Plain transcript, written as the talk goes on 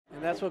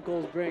And that's what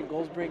goals bring.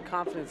 Goals bring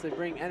confidence, they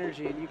bring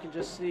energy, and you can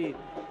just see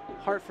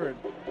Hartford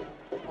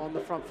on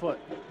the front foot.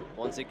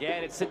 Once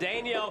again, it's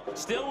Cedeño,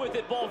 still with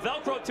it, ball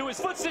Velcro to his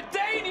foot,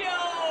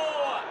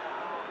 Cedeño!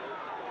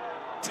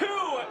 2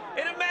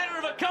 in a matter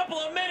of a couple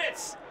of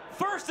minutes.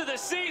 First of the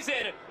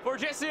season for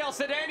Jeciel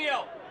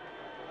Cedeño.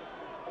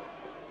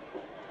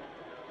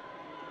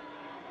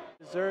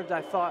 Deserved,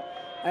 I thought.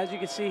 As you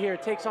can see here,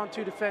 takes on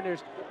 2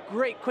 defenders.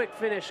 Great quick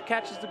finish,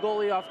 catches the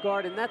goalie off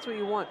guard, and that's what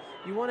you want.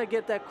 You want to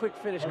get that quick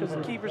finish because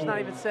the keeper's not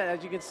even set,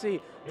 as you can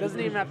see. Doesn't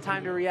even have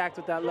time to react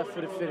with that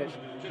left-footed finish.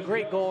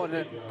 Great goal and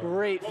a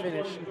great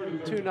finish.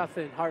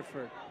 2-0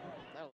 Hartford.